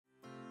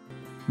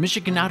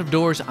Michigan Out of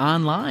Doors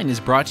Online is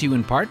brought to you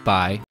in part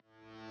by...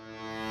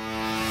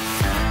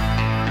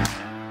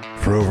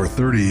 For over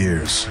 30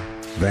 years,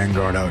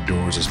 Vanguard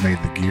Outdoors has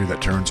made the gear that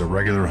turns a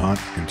regular hunt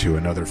into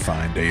another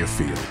fine day of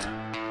field.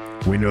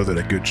 We know that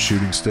a good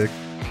shooting stick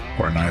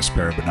or a nice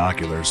pair of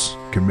binoculars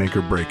can make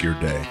or break your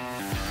day.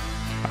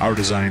 Our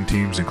design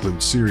teams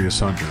include serious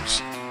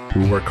hunters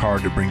who work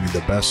hard to bring you the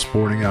best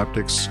sporting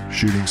optics,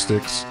 shooting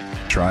sticks,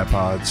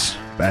 tripods,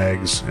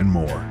 bags, and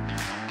more.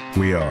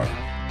 We are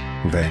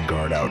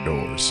Vanguard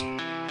Outdoors.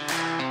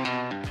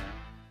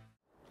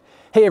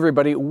 Hey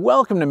everybody,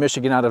 welcome to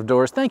Michigan Out of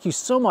Doors. Thank you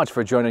so much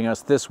for joining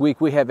us this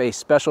week. We have a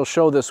special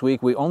show this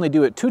week. We only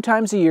do it 2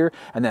 times a year,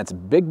 and that's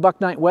Big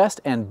Buck Night West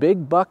and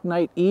Big Buck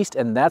Night East,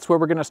 and that's where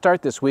we're going to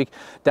start this week.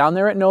 Down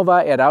there at Novi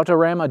at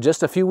Autorama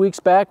just a few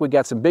weeks back, we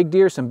got some big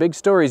deer, some big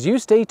stories. You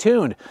stay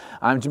tuned.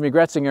 I'm Jimmy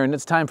Gretzinger, and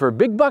it's time for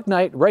Big Buck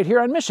Night right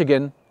here on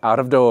Michigan Out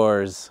of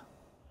Doors.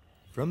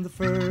 From the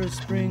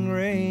first spring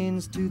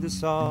rains to the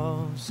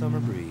soft summer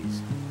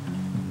breeze,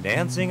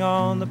 dancing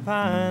on the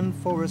pine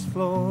forest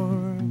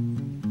floor,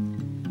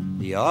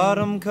 the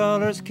autumn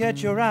colors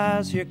catch your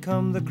eyes. Here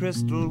come the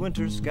crystal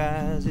winter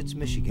skies. It's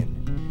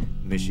Michigan,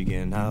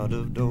 Michigan Out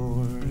of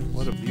Doors.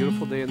 What a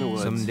beautiful day in the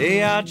woods.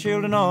 Someday our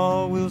children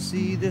all will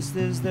see this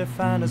is their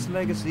finest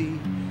legacy,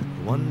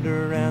 the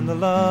wonder and the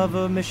love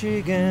of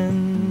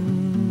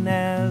Michigan.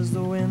 As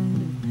the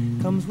wind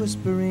comes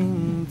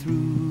whispering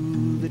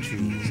through the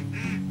trees,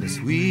 the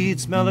sweet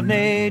smell of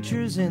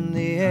nature's in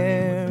the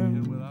air.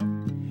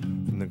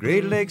 From the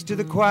Great Lakes to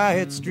the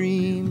quiet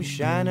stream,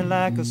 shining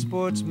like a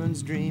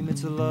sportsman's dream,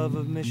 it's a love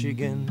of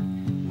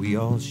Michigan we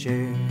all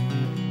share.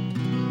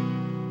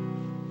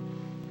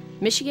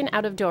 Michigan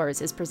Out of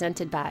Doors is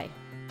presented by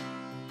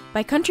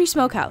Country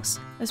Smokehouse,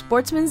 a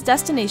sportsman's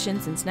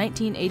destination since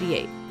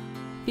 1988.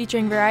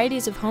 Featuring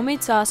varieties of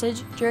homemade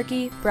sausage,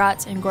 jerky,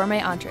 brats, and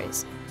gourmet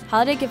entrees.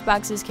 Holiday gift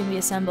boxes can be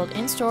assembled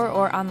in-store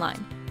or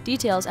online.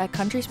 Details at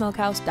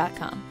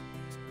countrysmokehouse.com.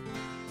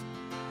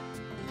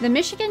 The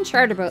Michigan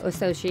Charter Boat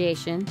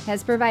Association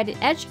has provided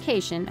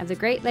education of the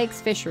Great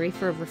Lakes fishery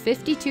for over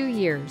 52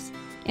 years.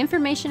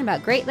 Information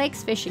about Great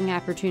Lakes fishing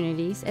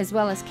opportunities as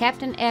well as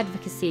captain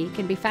advocacy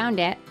can be found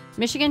at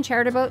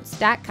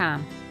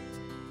michigancharterboats.com.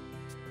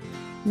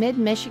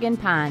 Mid-Michigan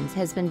Ponds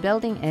has been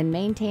building and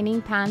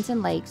maintaining ponds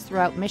and lakes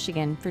throughout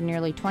Michigan for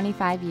nearly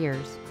 25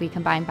 years. We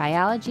combine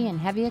biology and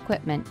heavy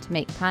equipment to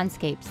make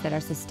pondscapes that are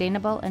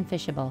sustainable and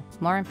fishable.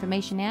 More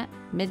information at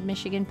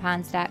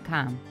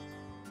midmichiganponds.com.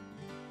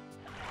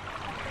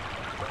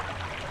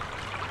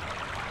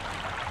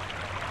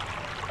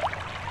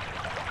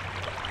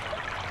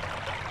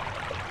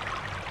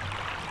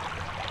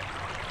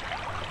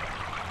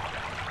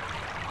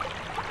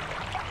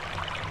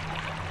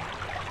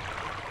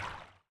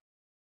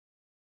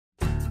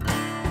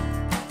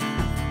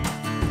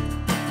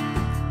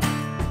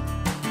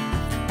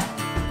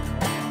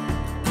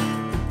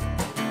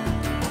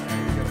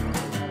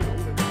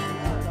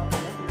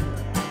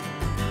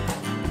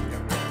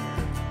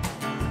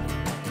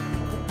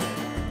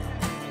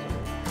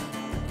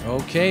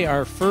 Okay,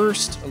 our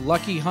first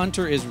lucky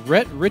hunter is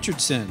Rhett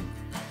Richardson.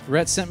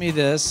 Rhett sent me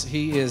this.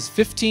 He is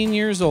 15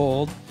 years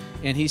old,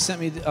 and he sent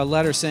me a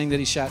letter saying that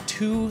he shot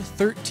 2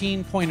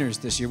 13-pointers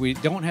this year. We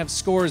don't have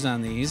scores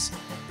on these,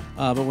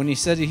 but when he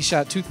said he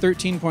shot 2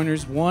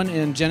 13-pointers, one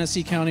in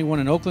Genesee County, one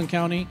in Oakland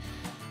County,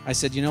 I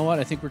said, you know what,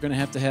 I think we're going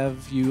to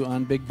have you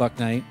on Big Buck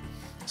Night.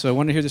 So I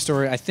want to hear the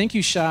story. I think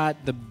you shot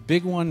the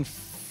big one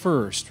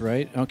first,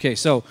 right? Okay,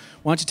 so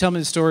why don't you tell me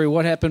the story?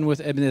 What happened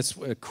with, I mean, it's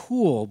a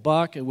cool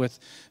buck with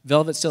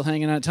velvet still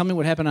hanging on. Tell me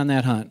what happened on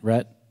that hunt,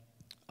 Rhett.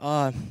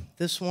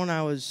 This one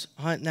I was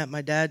hunting at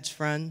my dad's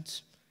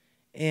friend's,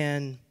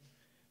 and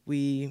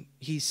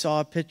he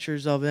saw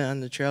pictures of it on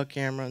the trail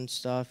camera and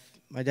stuff.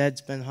 My dad's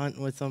been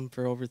hunting with him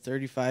for over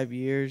 35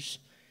 years,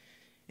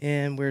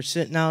 and we were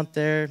sitting out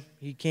there.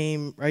 He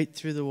came right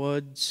through the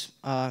woods.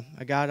 I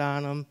got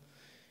on him,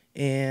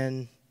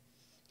 and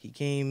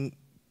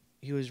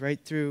he was right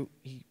through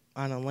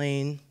on a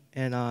lane,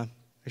 and I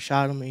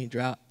shot him, and he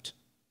dropped.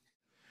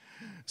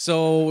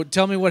 So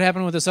tell me what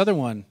happened with this other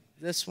one.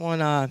 This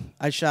one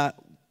I shot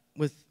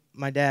with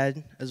my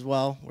dad as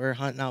well. We're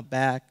hunting out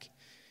back,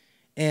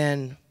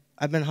 and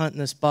I've been hunting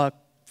this buck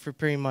for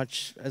pretty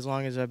much as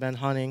long as I've been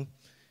hunting.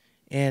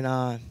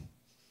 And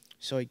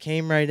so he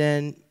came right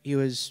in.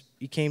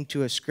 He came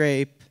to a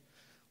scrape.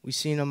 We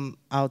seen him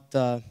out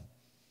the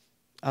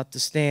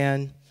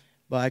stand,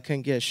 but I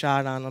couldn't get a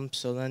shot on him.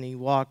 So then he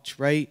walked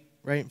right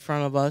in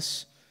front of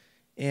us,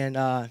 and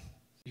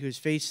he was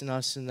facing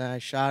us, and then I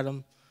shot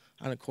him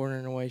on a quarter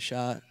and away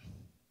shot.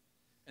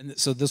 And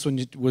so this one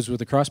was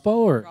with a crossbow,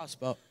 or?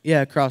 Crossbow.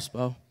 Yeah,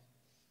 crossbow.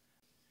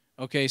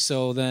 Okay,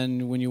 so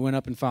then when you went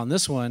up and found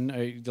this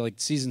one, like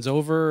season's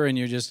over and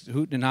you're just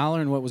hooting and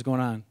hollering, what was going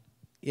on?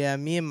 Yeah,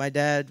 me and my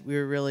dad, we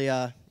were really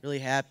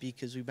happy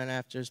because we've been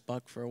after this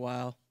buck for a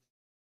while.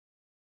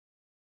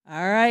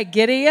 All right,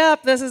 giddy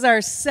up. This is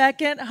our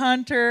second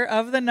hunter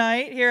of the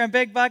night here on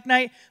Big Buck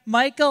Night,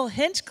 Michael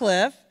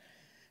Hinchcliffe.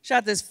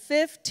 shot this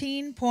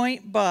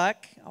 15-point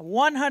buck,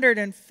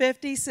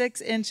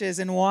 156 inches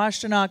in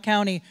Washtenaw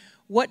County.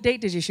 What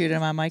date did you shoot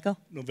him on, Michael?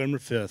 November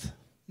 5th.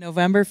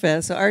 November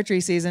 5th, so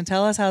archery season.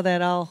 Tell us how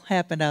that all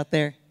happened out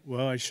there.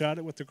 Well, I shot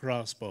it with the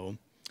crossbow,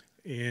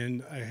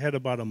 and I had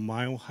about a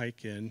mile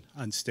hike in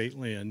on state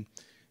land,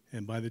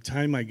 and by the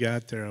time I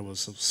got there, I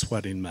was a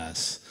sweating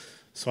mess.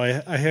 So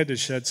I had to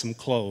shed some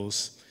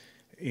clothes,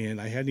 and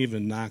I hadn't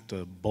even knocked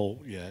a bolt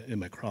yet in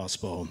my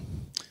crossbow.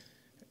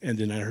 And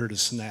then I heard a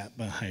snap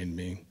behind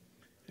me,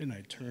 and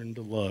I turned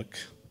to look,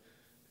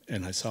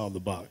 and I saw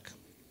the buck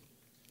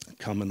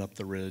coming up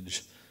the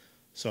ridge.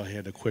 So I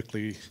had to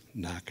quickly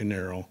knock an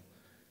arrow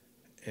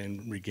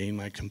and regain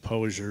my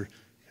composure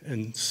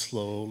and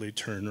slowly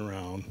turn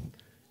around.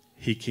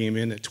 He came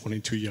in at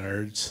 22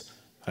 yards.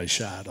 I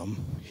shot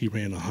him. He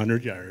ran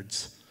 100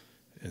 yards,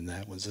 and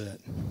that was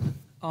it.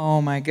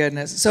 Oh, my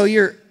goodness. So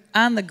you're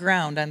on the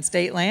ground on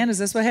state land? Is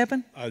this what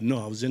happened?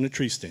 No, I was in a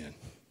tree stand.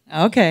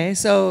 Okay,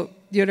 so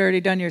you had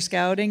already done your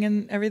scouting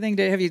and everything.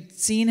 Have you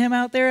seen him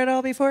out there at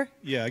all before?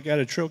 Yeah, I got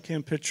a trail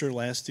cam picture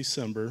last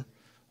December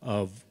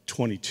of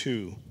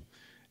 22,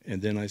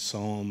 and then I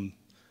saw him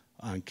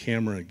on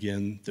camera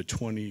again the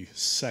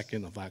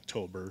 22nd of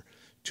October.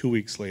 2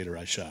 weeks later,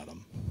 I shot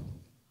him.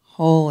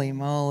 Holy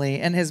moly.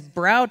 And his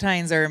brow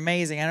tines are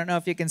amazing. I don't know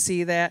if you can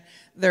see that.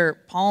 They're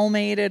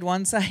palmated.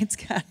 One side's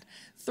got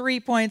 3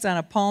 points on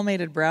a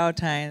palmated brow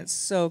tine. It's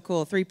so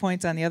cool. 3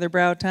 points on the other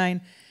brow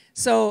tine.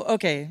 So,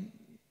 okay,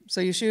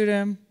 so you shoot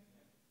him.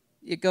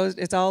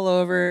 It's all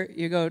over.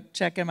 You go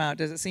check him out.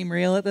 Does it seem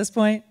real at this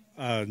point?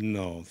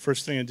 No.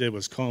 First thing I did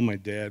was call my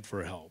dad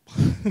for help.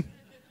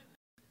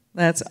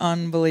 That's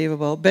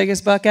unbelievable.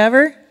 Biggest buck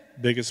ever?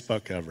 Biggest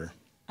buck ever.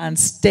 On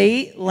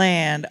state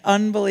land.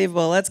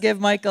 Unbelievable. Let's give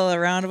Michael a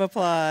round of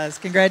applause.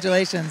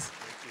 Congratulations.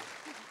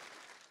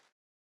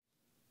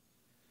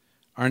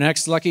 Our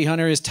next lucky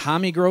hunter is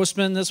Tommy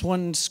Grossman. This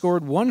one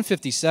scored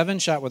 157,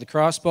 shot with a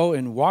crossbow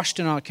in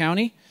Washtenaw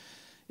County.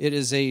 It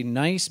is a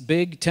nice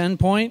big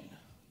 10-point.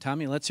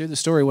 Tommy, let's hear the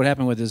story. What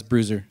happened with this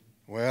bruiser?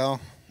 Well,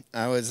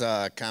 I was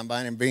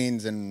combining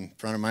beans in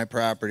front of my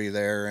property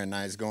there, and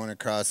I was going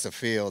across the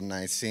field, and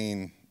I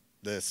seen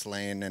this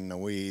laying in the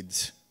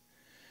weeds.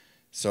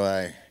 So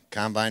I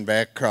combined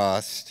back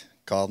across,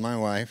 called my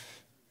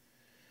wife,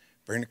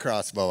 bring the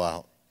crossbow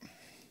out,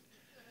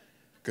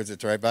 because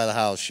it's right by the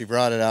house. She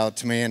brought it out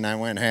to me, and I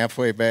went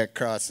halfway back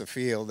across the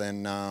field,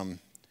 and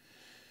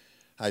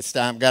I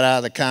stopped, got out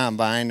of the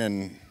combine,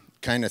 and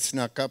kind of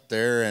snuck up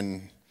there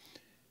and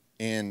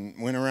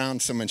went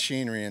around some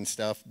machinery and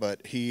stuff,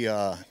 but he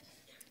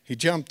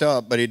jumped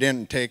up, but he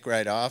didn't take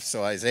right off,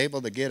 so I was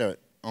able to get a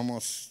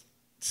almost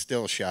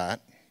still shot,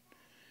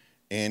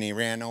 and he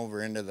ran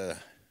over into the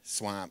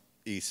swamp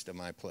east of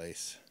my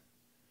place.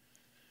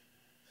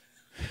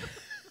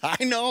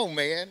 I know,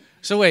 man.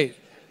 So wait,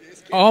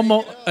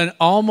 an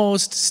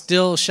almost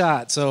still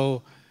shot.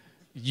 So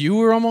you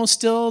were almost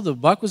still, the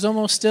buck was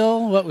almost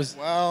still? What was?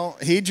 Well,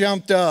 he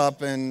jumped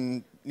up,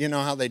 and you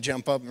know how they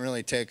jump up and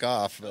really take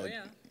off, but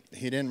yeah.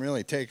 He didn't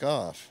really take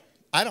off.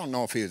 I don't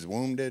know if he was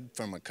wounded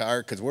from a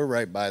car, because we're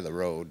right by the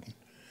road,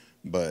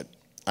 but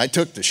I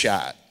took the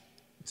shot.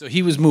 So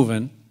he was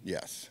moving.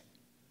 Yes.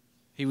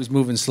 He was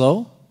moving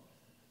slow?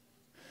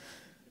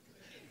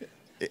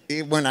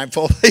 When I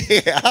pulled,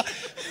 yeah.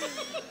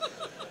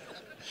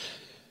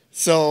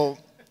 So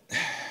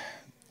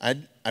I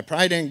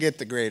probably didn't get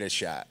the greatest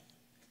shot.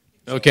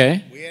 So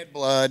okay. We had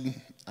blood.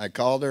 I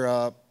called her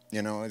up.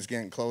 You know, it was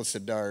getting close to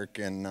dark,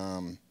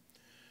 and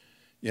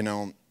you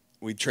know,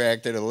 we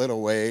tracked it a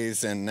little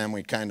ways, and then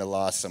we kind of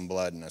lost some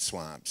blood in the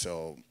swamp.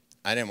 So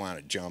I didn't want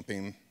to jump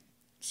him,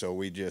 so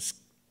we just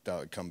thought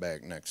we'd come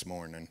back next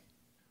morning.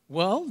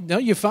 Well, no,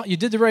 you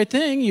did the right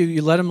thing.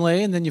 You let him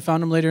lay, and then you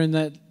found him later in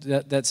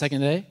that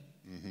second day?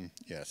 Mm-hmm.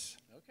 Yes.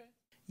 Okay.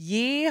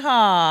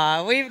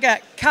 Yeehaw. We've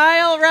got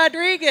Kyle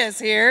Rodriguez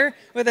here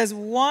with his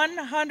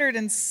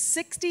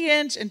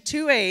 160-inch and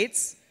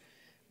 2/8,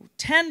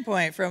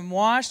 10-point from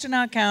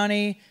Washtenaw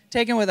County,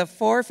 taken with a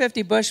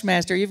 450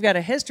 Bushmaster. You've got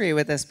a history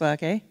with this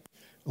buck, eh?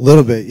 A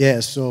little bit, yeah.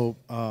 So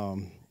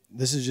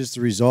this is just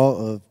the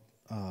result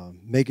of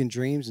making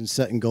dreams and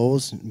setting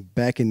goals.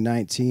 Back in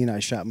 19, I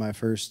shot my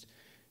first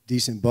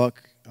decent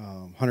buck,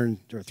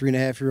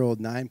 3.5-year-old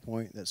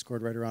 9-point that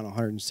scored right around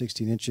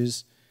 116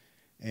 inches.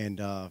 And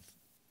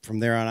from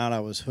there on out, I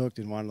was hooked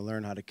and wanted to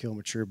learn how to kill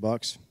mature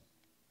bucks.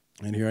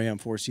 And here I am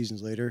 4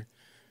 seasons later,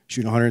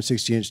 shooting a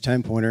 160-inch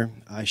 10-pointer.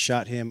 I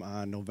shot him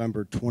on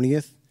November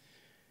 20th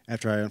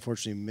after I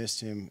unfortunately missed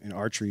him in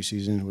archery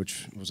season,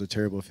 which was a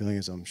terrible feeling,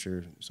 as I'm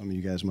sure some of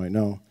you guys might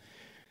know.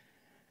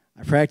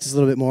 I practiced a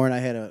little bit more, and I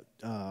had a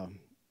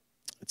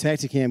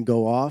Tacticam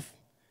go off.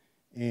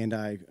 And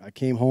I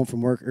came home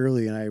from work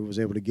early, and I was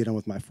able to get him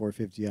with my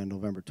 450 on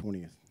November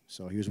 20th.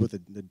 So he was with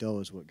the doe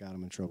is what got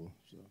him in trouble.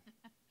 So.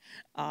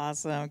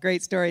 Awesome.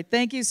 Great story.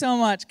 Thank you so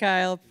much,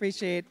 Kyle.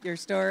 Appreciate your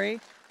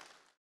story.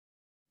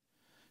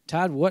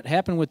 Todd, what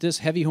happened with this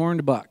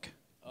heavy-horned buck?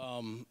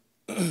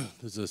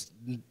 There's a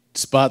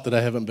spot that I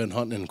haven't been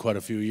hunting in quite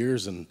a few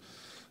years, and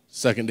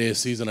second day of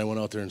season I went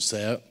out there and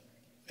sat,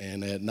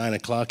 And at 9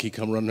 o'clock, he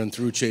come running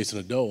through chasing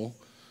a doe.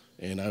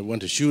 And I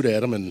went to shoot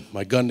at him, and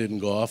my gun didn't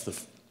go off.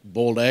 The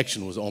bolt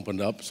action was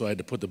opened up, so I had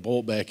to put the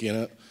bolt back in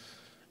it.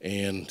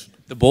 And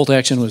the bolt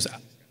action was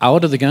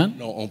out of the gun?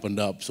 No, opened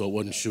up, so it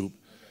wouldn't shoot.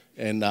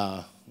 And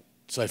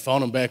so I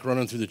found him back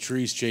running through the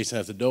trees chasing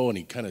after the doe, and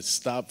he kind of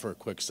stopped for a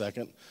quick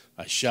second.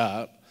 I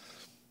shot,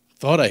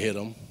 thought I hit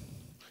him.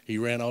 He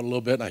ran out a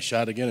little bit, and I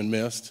shot again and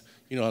missed.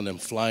 You know, on them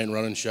flying,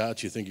 running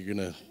shots, you think you're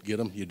going to get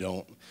them, you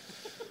don't.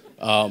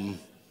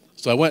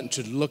 So I went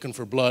to looking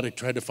for blood. I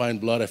tried to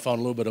find blood. I found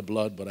a little bit of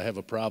blood, but I have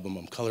a problem.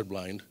 I'm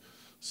colorblind.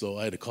 So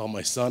I had to call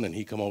my son, and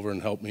he come over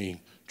and helped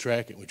me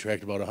track it. We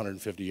tracked about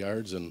 150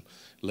 yards and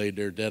laid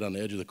there dead on the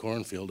edge of the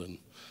cornfield, and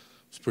it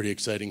was a pretty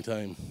exciting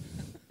time.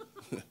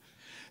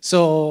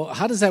 So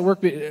how does that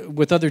work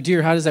with other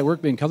deer? How does that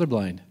work being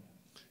colorblind?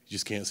 You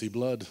just can't see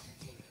blood.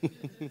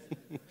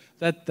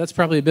 That's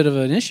probably a bit of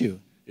an issue.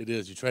 It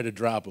is. You try to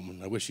drop him,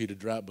 and I wish he'd have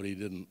dropped, but he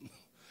didn't.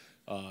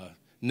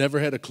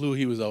 Never had a clue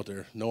he was out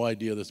there. No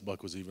idea this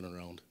buck was even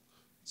around.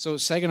 So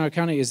Saginaw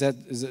County,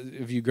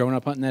 have you grown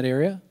up hunting that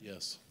area?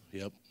 Yes.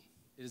 Yep.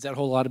 Is that a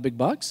whole lot of big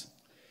bucks?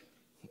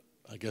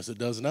 I guess it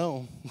does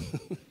now.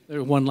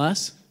 One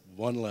less?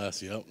 One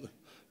less, yep.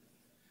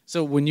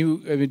 So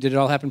did it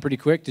all happen pretty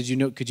quick?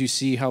 Could you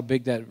see how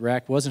big that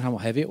rack was and how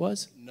heavy it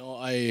was?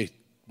 No,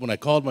 when I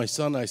called my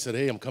son, I said,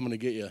 hey, I'm coming to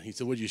get you. He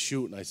said, what'd you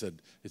shoot? And I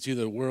said, it's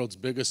either the world's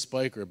biggest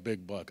spike or a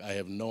big buck. I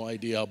have no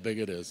idea how big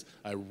it is.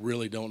 I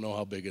really don't know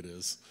how big it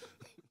is.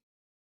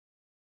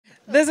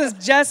 This is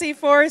Jesse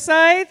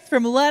Forsyth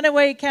from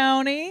Lenawee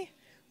County.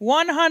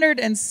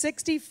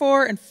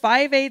 164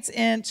 5/8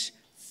 inch,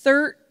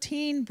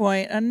 13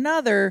 point.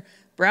 Another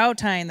brow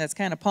tine that's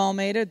kind of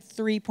palmated,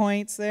 3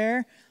 points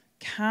there.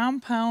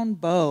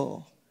 Compound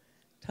bow.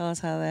 Tell us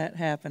how that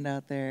happened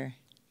out there.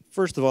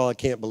 First of all, I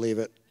can't believe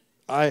it.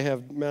 I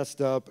have messed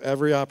up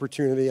every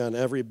opportunity on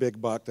every big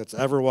buck that's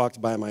ever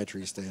walked by my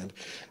tree stand.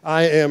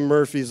 I am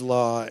Murphy's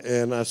Law,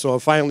 and so I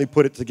finally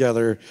put it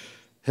together.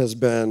 Has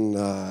been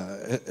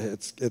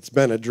it's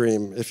been a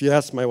dream. If you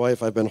ask my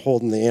wife, I've been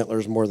holding the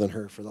antlers more than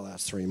her for the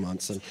last 3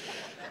 months, and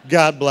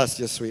God bless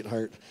you,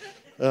 sweetheart.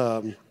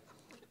 I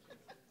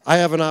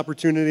have an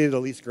opportunity to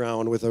lease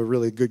ground with a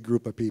really good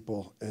group of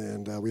people,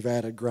 and we've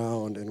added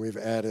ground, and we've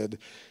added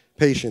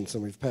patience,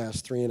 and we've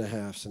passed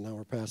 3.5s, and now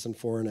we're passing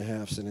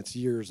 4.5s, and it's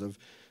years of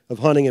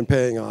hunting and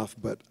paying off.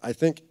 But I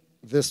think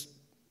this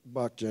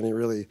buck, Jenny,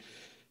 really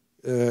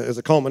is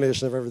a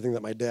culmination of everything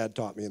that my dad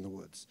taught me in the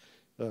woods.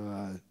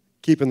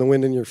 Keeping the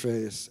wind in your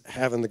face,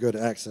 having the good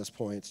access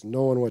points,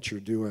 knowing what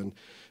you're doing,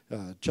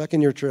 checking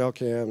your trail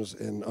cams,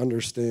 and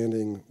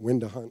understanding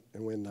when to hunt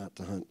and when not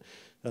to hunt.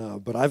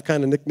 But I've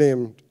kind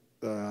of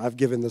I've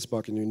given this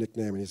buck a new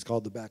nickname, and he's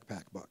called the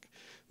backpack buck.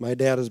 My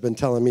dad has been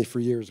telling me for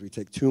years we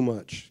take too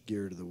much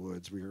gear to the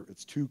woods.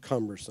 It's too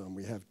cumbersome.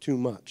 We have too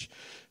much.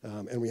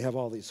 And we have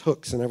all these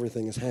hooks, and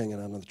everything is hanging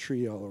on the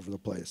tree all over the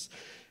place.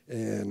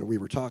 And we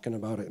were talking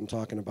about it, and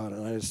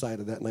I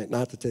decided that night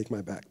not to take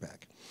my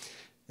backpack.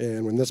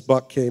 And when this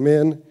buck came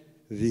in,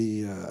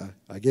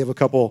 I gave a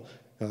couple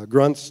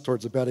grunts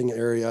towards the bedding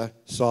area,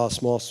 saw a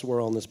small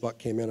swirl, and this buck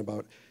came in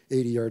about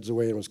 80 yards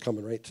away and was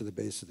coming right to the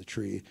base of the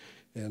tree.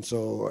 And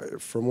so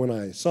from when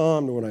I saw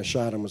him to when I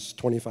shot him was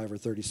 25 or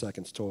 30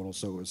 seconds total.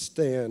 So it was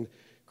stand,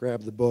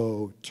 grab the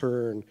bow,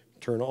 turn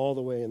all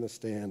the way in the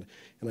stand,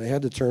 and I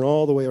had to turn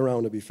all the way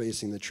around to be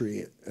facing the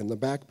tree. And the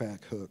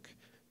backpack hook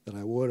that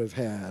I would have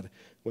had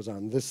was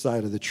on this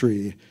side of the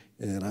tree,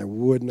 and I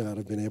would not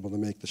have been able to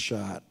make the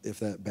shot if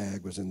that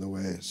bag was in the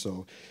way.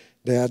 So,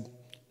 Dad,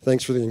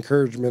 thanks for the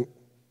encouragement.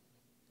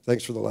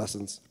 Thanks for the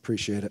lessons.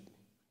 Appreciate it.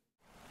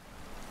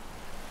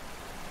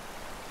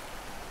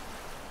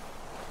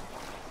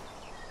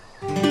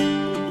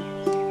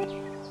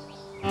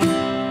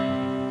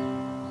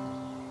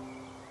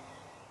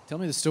 Tell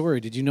me the story.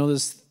 Did you know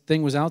this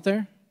thing was out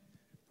there?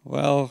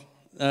 Well,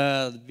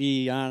 to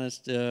be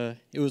honest, it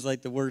was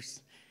like the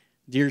worst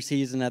deer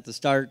season at the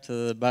start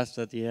to the best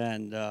at the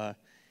end. I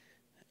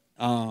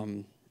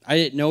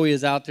didn't know he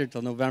was out there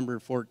till November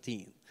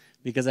 14th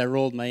because I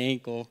rolled my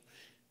ankle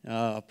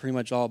pretty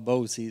much all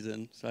bow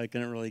season, so I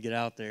couldn't really get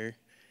out there.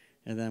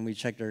 And then we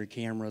checked our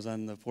cameras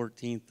on the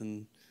 14th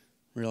and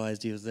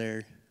realized he was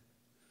there.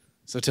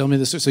 So tell me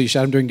this. So you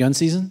shot him during gun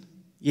season?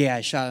 Yeah,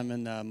 I shot him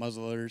in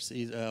muzzleloader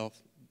season,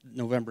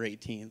 November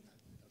 18th.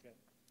 Okay.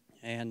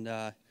 And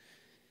I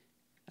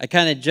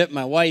kind of gypped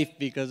my wife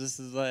because this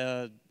is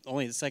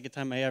only the second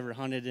time I ever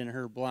hunted in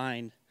her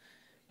blind.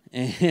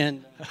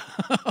 And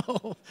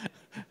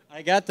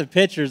I got the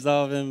pictures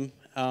of him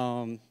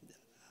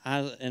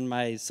in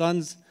my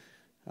son's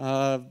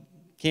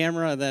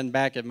camera and then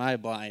back at my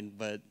blind.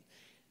 But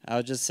I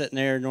was just sitting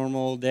there,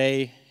 normal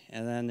day,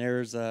 and then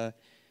there's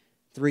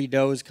 3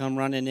 does come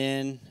running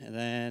in, and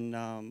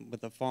then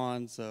with the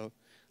fawn, so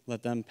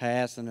let them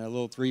pass, and a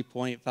little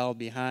 3-point fell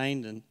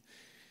behind. And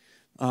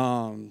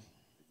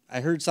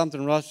I heard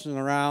something rustling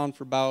around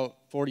for about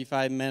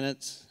 45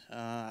 minutes.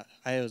 I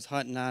was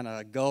hunting on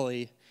a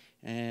gully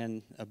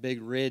and a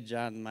big ridge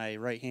on my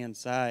right-hand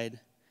side.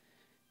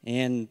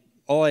 And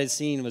all I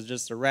seen was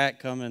just a rat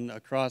coming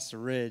across the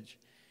ridge.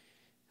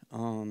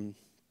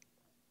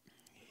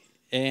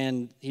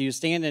 And he was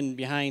standing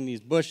behind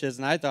these bushes,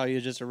 and I thought he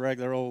was just a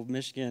regular old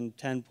Michigan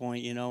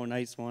 10-point, you know,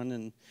 nice one.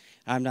 And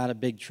I'm not a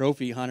big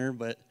trophy hunter,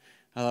 but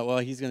I thought, well,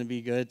 he's going to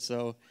be good.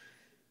 So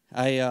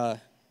I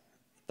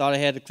thought I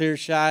had a clear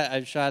shot.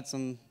 I've shot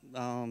some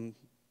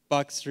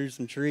bucks through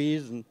some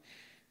trees, and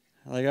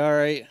I'm like, all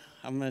right,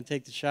 I'm going to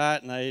take the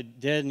shot. And I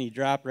did, and he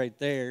dropped right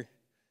there.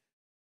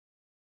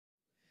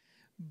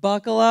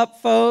 Buckle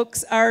up,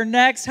 folks. Our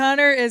next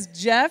hunter is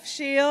Jeff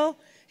Scheel.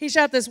 He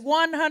shot this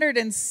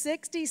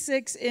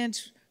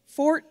 166-inch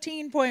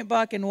 14-point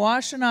buck in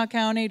Washtenaw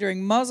County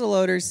during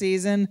muzzleloader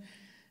season.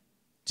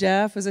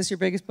 Jeff, was this your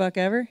biggest buck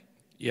ever?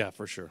 Yeah,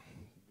 for sure.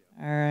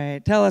 All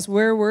right. Tell us,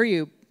 where were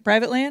you?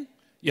 Private land?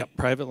 Yep,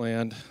 private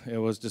land. It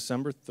was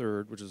December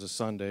 3rd, which is a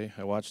Sunday.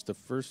 I watched the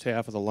first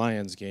half of the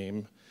Lions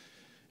game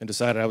and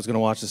decided I was going to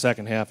watch the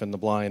second half in the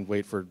blind,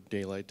 wait for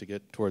daylight to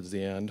get towards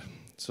the end.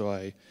 So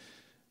I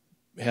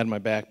had my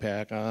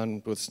backpack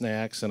on with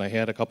snacks, and I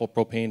had a couple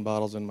propane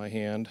bottles in my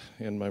hand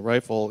and my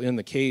rifle in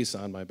the case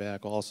on my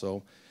back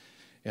also.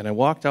 And I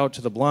walked out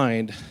to the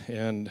blind,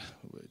 and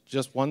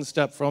just one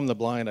step from the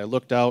blind, I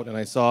looked out and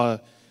I saw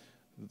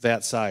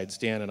that side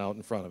standing out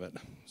in front of it.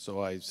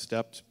 So I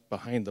stepped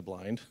behind the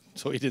blind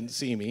so he didn't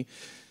see me,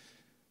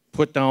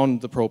 put down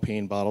the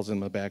propane bottles in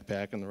my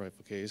backpack and the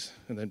rifle case,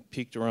 and then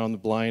peeked around the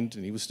blind,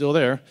 and he was still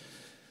there.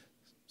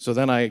 So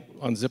then I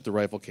unzipped the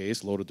rifle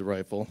case, loaded the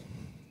rifle,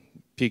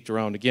 peeked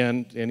around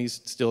again, and he's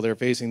still there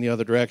facing the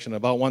other direction,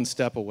 about one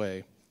step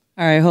away.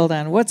 All right, hold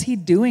on. What's he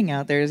doing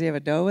out there? Does he have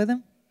a doe with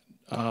him?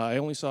 I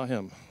only saw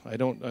him. I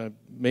don't,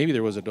 maybe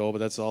there was a doe, but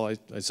that's all.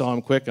 I saw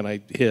him quick and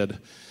I hid.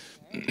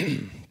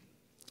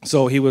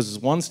 So he was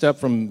one step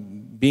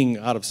from being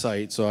out of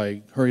sight, so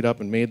I hurried up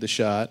and made the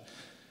shot,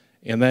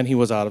 and then he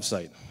was out of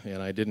sight.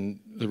 And I didn't,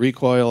 the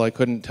recoil, I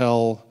couldn't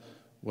tell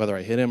whether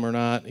I hit him or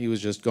not. He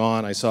was just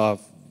gone. I saw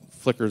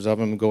flickers of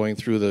him going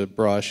through the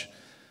brush,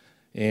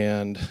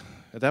 and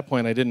at that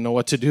point I didn't know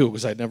what to do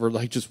because I'd never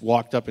just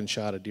walked up and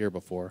shot a deer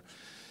before.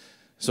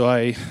 So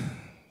I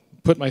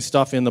put my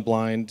stuff in the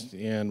blind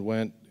and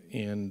went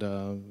down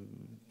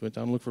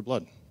to look for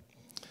blood.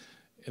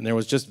 And there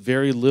was just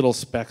very little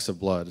specks of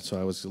blood, so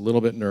I was a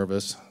little bit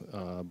nervous,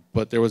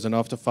 but there was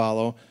enough to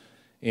follow,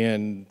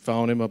 and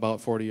found him about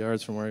 40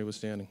 yards from where he was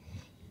standing.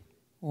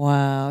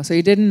 Wow. So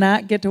you did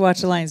not get to watch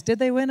the Lions. Did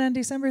they win on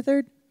December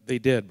 3rd? They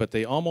did, but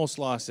they almost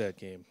lost that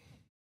game.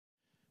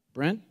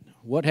 Brent,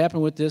 what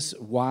happened with this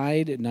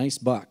wide, nice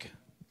buck?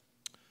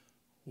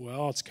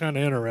 Well, it's kind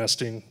of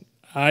interesting.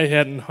 I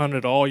hadn't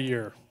hunted all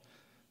year.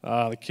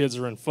 The kids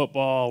are in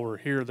football. We're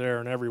here, there,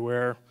 and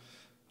everywhere.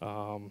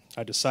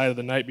 I decided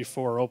the night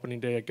before opening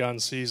day of gun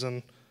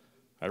season,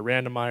 I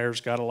ran to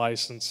Myers, got a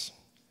license.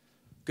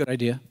 Good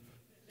idea.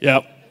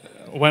 Yep.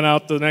 Went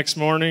out the next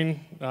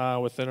morning.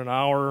 Within an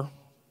hour,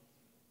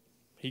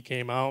 he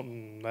came out,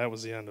 and that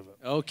was the end of it.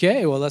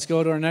 Okay, well, let's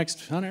go to our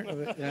next hunter.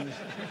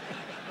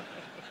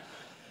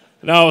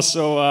 No,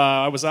 so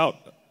I was out.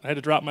 I had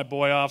to drop my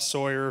boy off,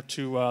 Sawyer,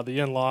 to the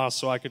in-law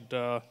so I could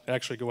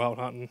actually go out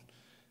hunting.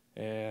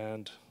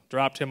 And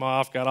dropped him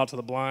off, got out to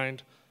the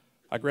blind.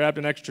 I grabbed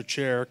an extra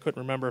chair. Couldn't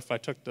remember if I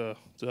took the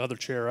other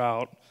chair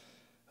out.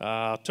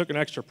 Took an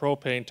extra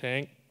propane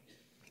tank,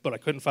 but I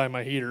couldn't find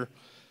my heater.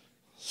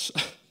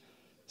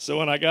 So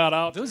when I got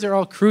out... Those are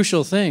all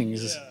crucial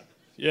things.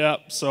 Yeah,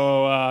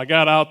 so I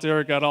got out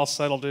there, got all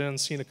settled in,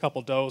 seen a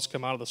couple does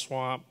come out of the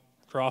swamp,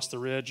 cross the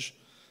ridge.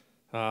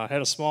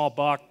 Had a small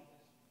buck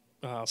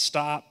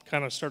stop,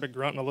 kind of started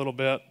grunting a little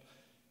bit.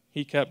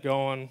 He kept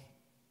going.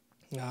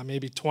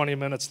 Maybe 20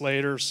 minutes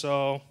later or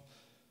so,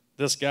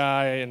 this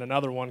guy and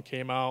another one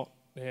came out,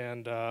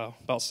 and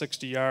about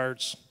 60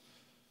 yards,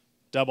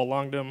 double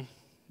lunged him.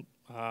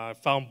 I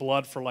found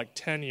blood for like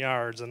 10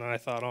 yards, and then I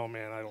thought, oh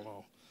man, I don't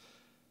know.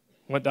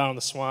 Went down in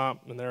the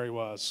swamp, and there he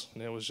was,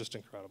 and it was just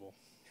incredible.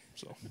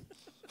 So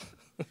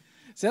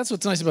that's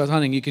what's nice about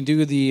hunting. You can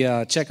do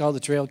the check all the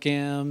trail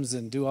cams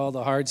and do all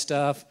the hard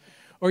stuff,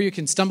 or you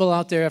can stumble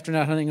out there after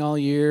not hunting all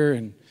year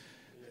and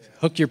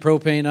hook your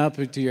propane up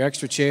to your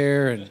extra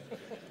chair and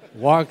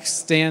walk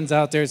stands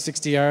out there at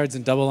 60 yards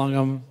and double lung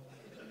them.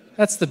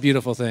 That's the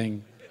beautiful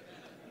thing.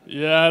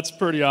 Yeah, it's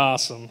pretty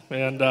awesome.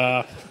 And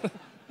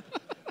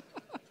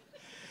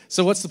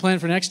so what's the plan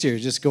for next year?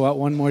 Just go out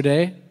one more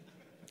day?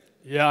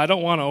 Yeah, I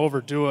don't want to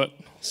overdo it.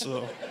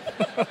 So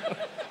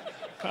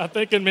I'm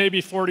thinking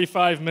maybe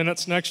 45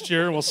 minutes next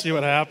year. We'll see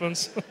what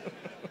happens.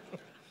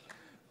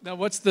 Now,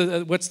 what's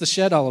the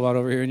shed all about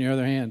over here in your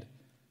other hand?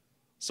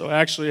 So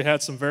actually, I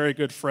had some very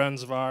good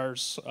friends of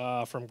ours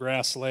from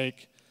Grass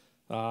Lake.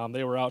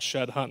 They were out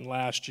shed hunting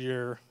last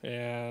year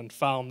and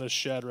found this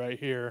shed right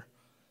here.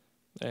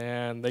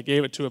 And they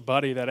gave it to a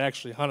buddy that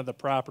actually hunted the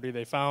property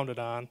they found it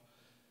on.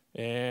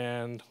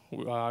 And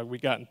we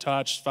got in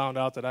touch, found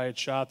out that I had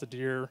shot the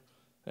deer,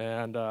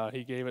 and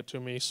he gave it to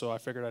me, so I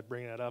figured I'd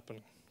bring that up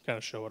and kind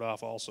of show it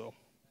off also.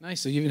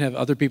 Nice, so you even have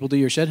other people do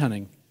your shed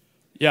hunting.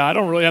 Yeah, I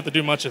don't really have to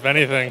do much of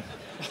anything.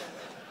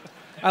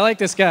 I like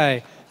this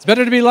guy. It's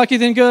better to be lucky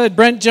than good.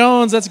 Brent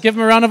Jones, let's give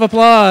him a round of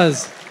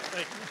applause.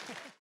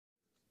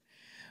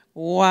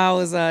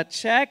 Wowza.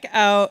 Check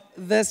out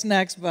this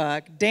next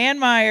buck. Dan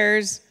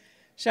Myers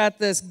shot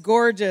this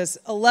gorgeous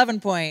 11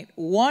 point,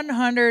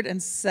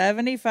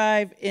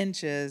 175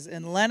 inches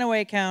in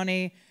Lenawee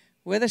County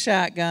with a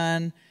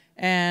shotgun.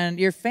 And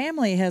your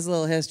family has a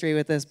little history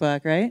with this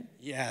buck, right?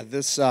 Yeah,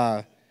 this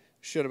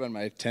should have been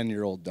my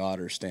 10-year-old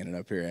daughter standing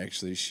up here,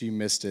 actually. She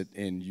missed it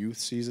in youth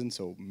season,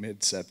 so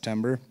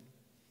mid-September.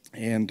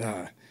 And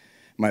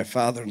my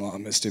father-in-law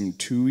missed him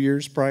 2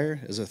 years prior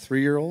as a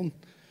 3-year-old.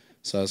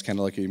 So I was kind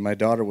of lucky. My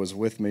daughter was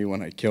with me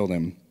when I killed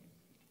him.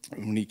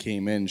 When he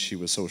came in, she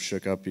was so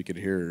shook up you could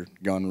hear her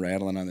gun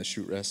rattling on the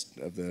chute rest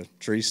of the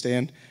tree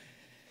stand.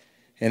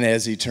 And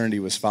as he turned, he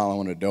was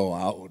following a doe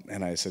out.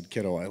 And I said,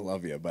 "Kiddo, I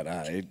love you, but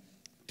I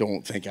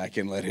don't think I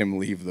can let him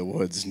leave the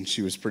woods." And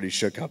she was pretty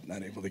shook up,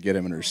 not able to get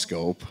him in her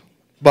scope.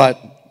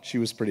 But she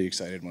was pretty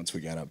excited once we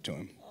got up to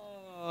him.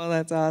 Oh,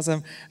 that's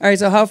awesome. All right,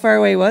 so how far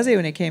away was he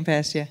when he came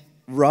past you?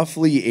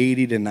 Roughly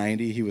 80 to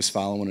 90, he was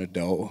following a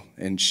doe,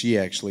 and she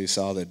actually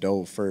saw the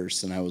doe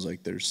first, and I was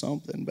like, there's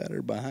something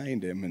better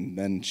behind him, and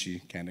then she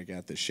kind of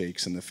got the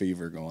shakes and the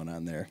fever going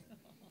on there.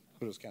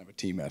 But it was kind of a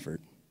team effort.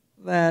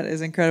 That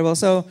is incredible.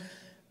 So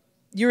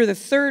you were the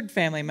third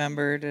family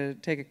member to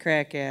take a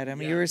crack at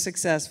him. Yeah. You were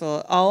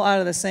successful. All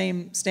out of the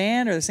same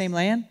stand or the same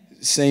land?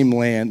 Same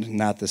land,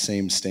 not the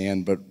same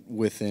stand, but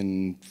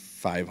within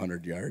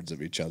 500 yards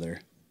of each other.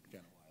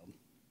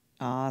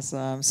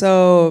 Awesome.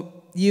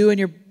 So you and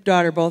your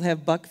daughter both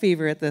have buck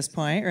fever at this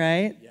point,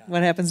 right? Yeah.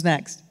 What happens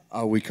next?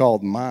 We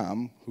called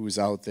Mom, who's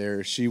out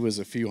there. She was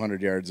a few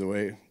hundred yards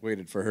away,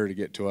 waited for her to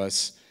get to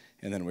us,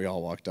 and then we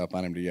all walked up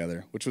on him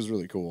together, which was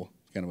really cool,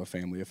 kind of a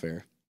family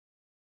affair.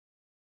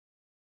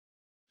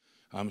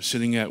 I'm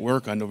sitting at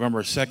work on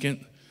November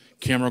 2nd.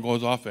 Camera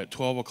goes off at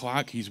 12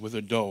 o'clock. He's with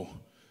a doe.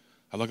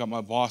 I look at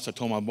my boss. I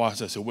told my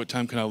boss, I said, "What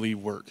time can I leave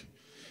work?"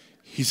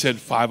 He said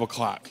 5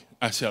 o'clock.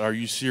 I said, "Are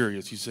you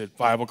serious?" He said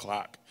 5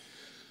 o'clock.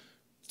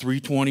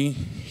 3:20,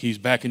 he's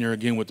back in there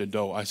again with the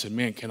doe. I said,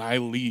 "Man, can I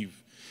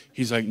leave?"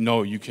 He's like,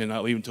 "No, you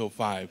cannot leave until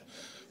 5.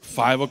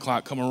 5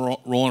 o'clock coming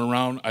rolling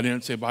around. I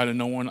didn't say bye to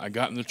no one. I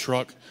got in the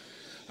truck.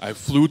 I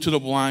flew to the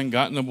blind,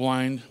 got in the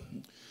blind.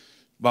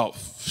 About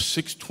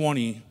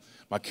 6:20,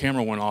 my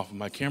camera went off, and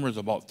my camera's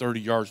about 30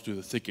 yards through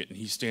the thicket, and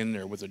he's standing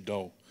there with a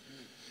doe.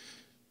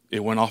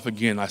 It went off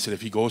again. I said,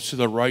 if he goes to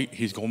the right,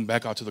 he's going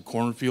back out to the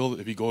cornfield.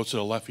 If he goes to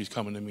the left, he's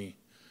coming to me.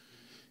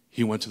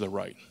 He went to the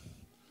right.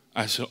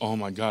 I said, oh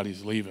my God,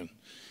 he's leaving.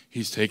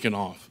 He's taking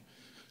off.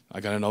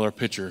 I got another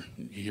picture.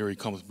 Here he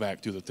comes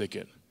back through the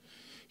thicket.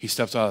 He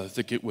steps out of the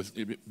thicket with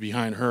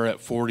behind her at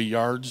 40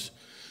 yards.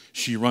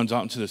 She runs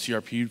out into the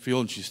CRP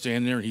field, and she's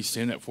standing there, and he's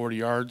standing at 40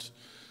 yards.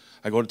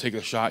 I go to take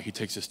a shot. He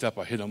takes a step.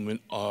 I hit him in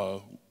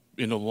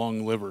the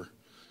lung liver.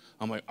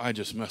 I'm like, I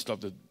just messed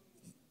up the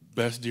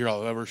best deer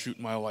I'll ever shoot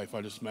in my life.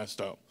 I just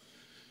messed up.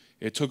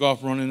 It took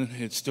off running.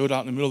 It stood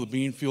out in the middle of the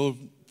bean field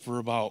for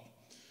about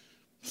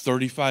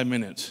 35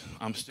 minutes.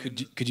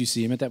 Could you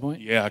see him at that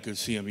point? Yeah, I could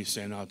see him. He's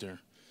standing out there.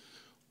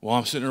 Well,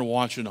 I'm sitting there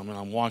watching him, and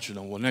I'm watching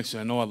him. Well, next thing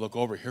I know, I look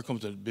over. Here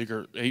comes a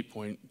bigger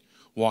 8-point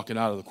walking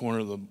out of the corner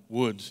of the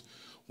woods,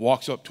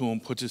 walks up to him,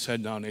 puts his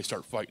head down. They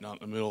start fighting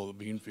out in the middle of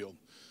the bean field.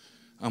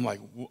 I'm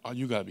like,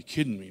 you got to be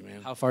kidding me,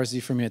 man. How far is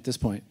he from you at this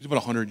point? He's about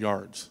 100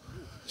 yards.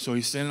 So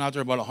he's standing out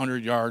there about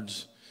 100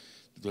 yards.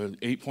 The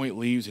 8-point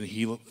leaves, and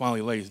he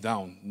finally lays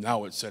down.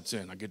 Now it sets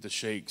in. I get the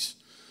shakes.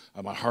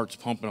 My heart's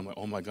pumping. I'm like,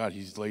 oh my God,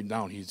 he's laid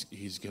down.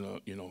 He's gonna,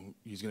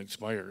 he's gonna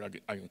expire.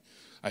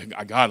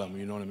 I got him.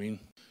 You know what I mean?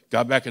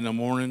 Got back in the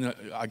morning.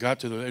 I got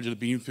to the edge of the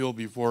bean field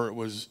before it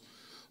was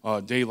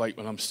daylight.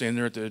 When I'm standing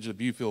there at the edge of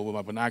the bean field with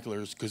my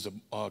binoculars, because the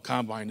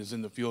combine is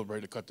in the field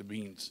ready to cut the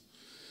beans.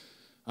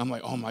 I'm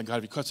like, oh my God,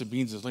 if he cuts the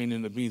beans, he's laying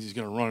in the beans, he's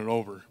gonna run it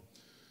over.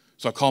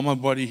 So I call my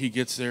buddy. He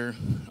gets there.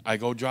 I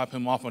go drop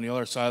him off on the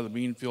other side of the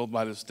bean field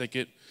by this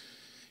thicket.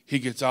 He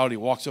gets out. He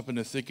walks up in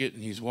the thicket,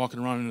 and he's walking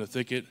around in the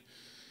thicket.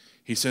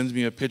 He sends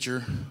me a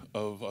picture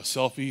of a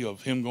selfie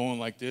of him going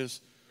like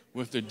this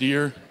with the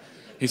deer.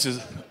 He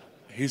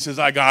says,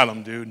 I got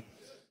him, dude.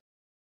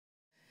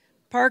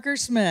 Parker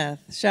Smith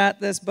shot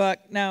this buck.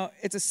 Now,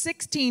 it's a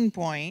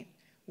 16-point,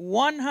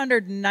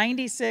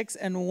 196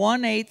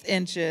 1/8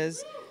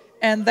 inches,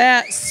 and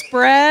that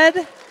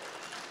spread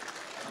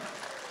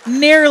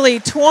nearly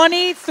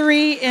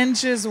 23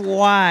 inches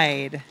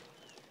wide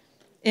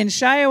in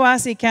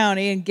Shiawassee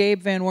County, in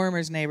Gabe Van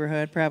Wormer's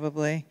neighborhood,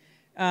 probably,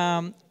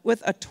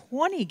 with a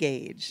 20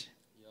 gauge.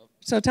 Yep.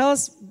 So tell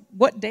us,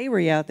 what day were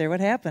you out there? What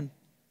happened?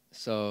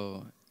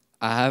 So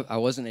I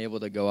wasn't able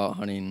to go out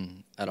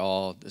hunting at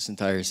all this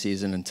entire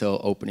season until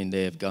opening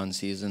day of gun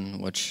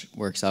season, which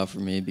works out for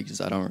me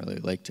because I don't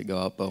really like to go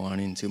out bow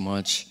hunting too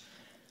much.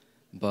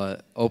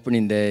 But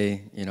opening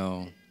day,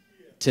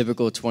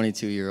 typical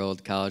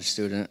 22-year-old college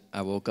student,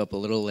 I woke up a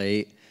little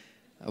late.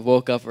 I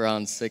woke up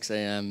around 6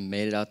 a.m.,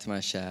 made it out to my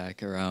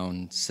shack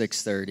around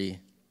 6:30,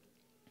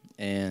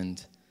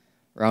 and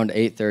around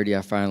 8:30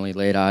 I finally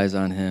laid eyes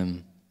on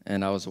him,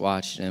 and I was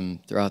watching him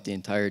throughout the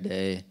entire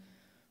day.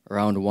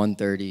 Around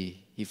 1:30,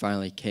 he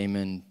finally came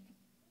in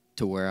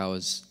to where I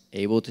was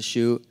able to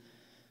shoot,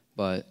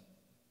 but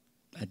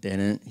I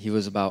didn't. He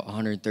was about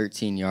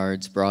 113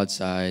 yards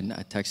broadside.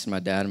 I texted my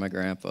dad and my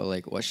grandpa,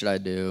 like, what should I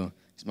do?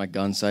 Because my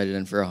gun sighted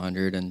in for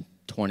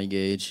 120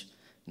 gauge,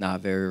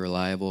 not very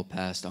reliable,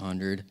 past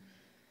 100.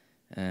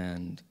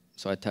 And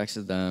so I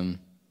texted them.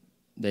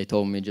 They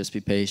told me just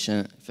be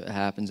patient. If it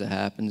happens, it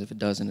happens. If it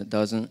doesn't, it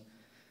doesn't.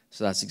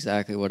 So that's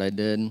exactly what I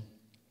did.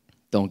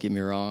 Don't get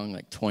me wrong,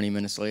 like 20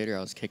 minutes later,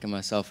 I was kicking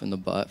myself in the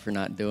butt for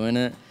not doing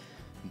it.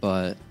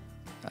 But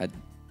I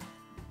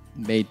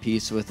made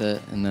peace with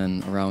it, and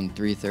then around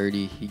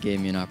 3:30, he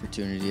gave me an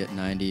opportunity at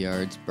 90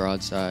 yards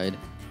broadside,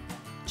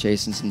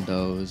 chasing some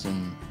does,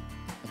 and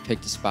I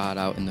picked a spot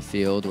out in the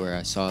field where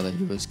I saw that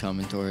he was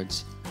coming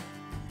towards.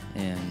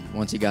 And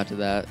once he got to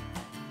that,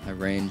 I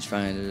ranged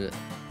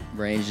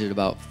it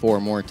about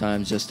 4 more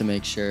times just to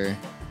make sure,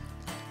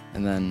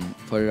 and then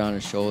put it on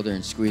his shoulder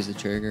and squeeze the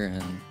trigger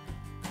and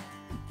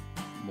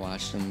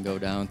watched him go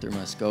down through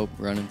my scope,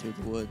 running through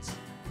the woods.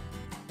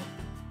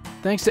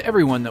 Thanks to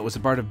everyone that was a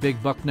part of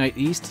Big Buck Night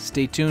East.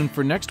 Stay tuned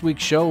for next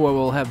week's show where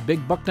we'll have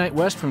Big Buck Night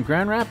West from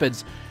Grand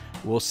Rapids.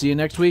 We'll see you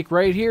next week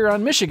right here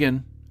on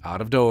Michigan Out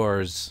of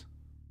Doors.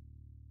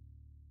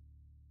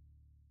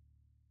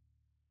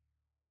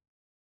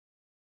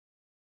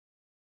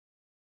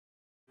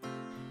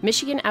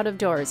 Michigan Out of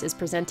Doors is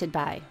presented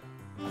by.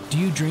 Do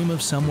you dream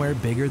of somewhere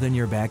bigger than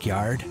your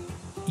backyard?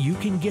 You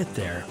can get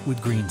there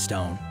with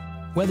Greenstone.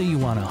 Whether you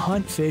want to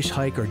hunt, fish,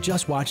 hike, or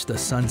just watch the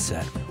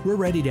sunset, we're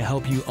ready to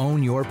help you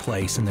own your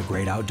place in the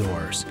great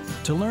outdoors.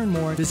 To learn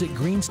more, visit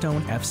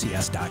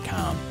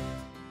greenstonefcs.com.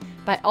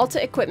 By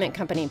Alta Equipment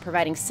Company,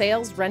 providing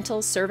sales,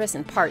 rentals, service,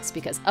 and parts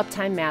because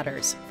uptime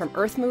matters. From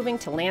earth moving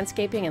to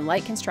landscaping and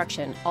light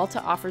construction, Alta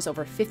offers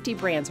over 50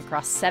 brands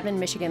across 7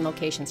 Michigan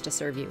locations to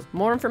serve you.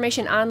 More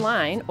information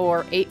online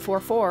or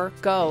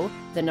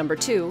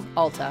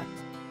 844-GO-2-ALTA.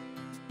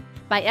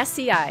 By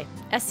SCI.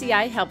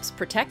 SCI helps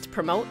protect,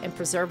 promote, and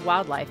preserve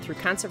wildlife through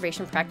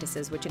conservation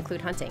practices which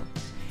include hunting.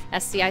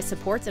 SCI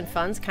supports and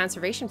funds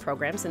conservation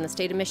programs in the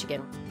state of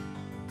Michigan.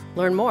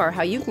 Learn more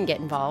how you can get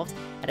involved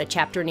at a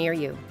chapter near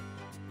you.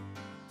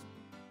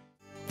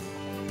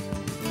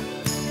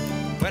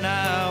 When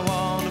I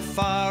wander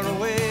far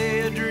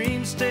away, a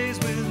dream stays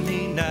with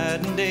me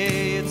night and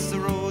day. It's the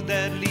road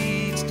that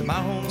leads to my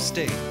home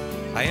state.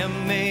 I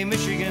am a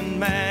Michigan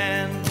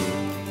man.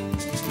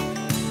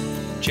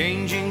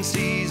 Changing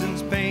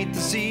seasons paint the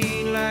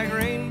scene like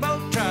rainbow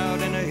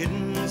trout in a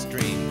hidden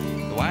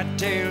stream. The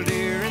white-tailed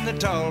deer in the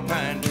tall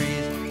pine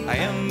trees. I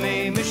am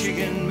a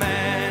Michigan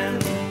man.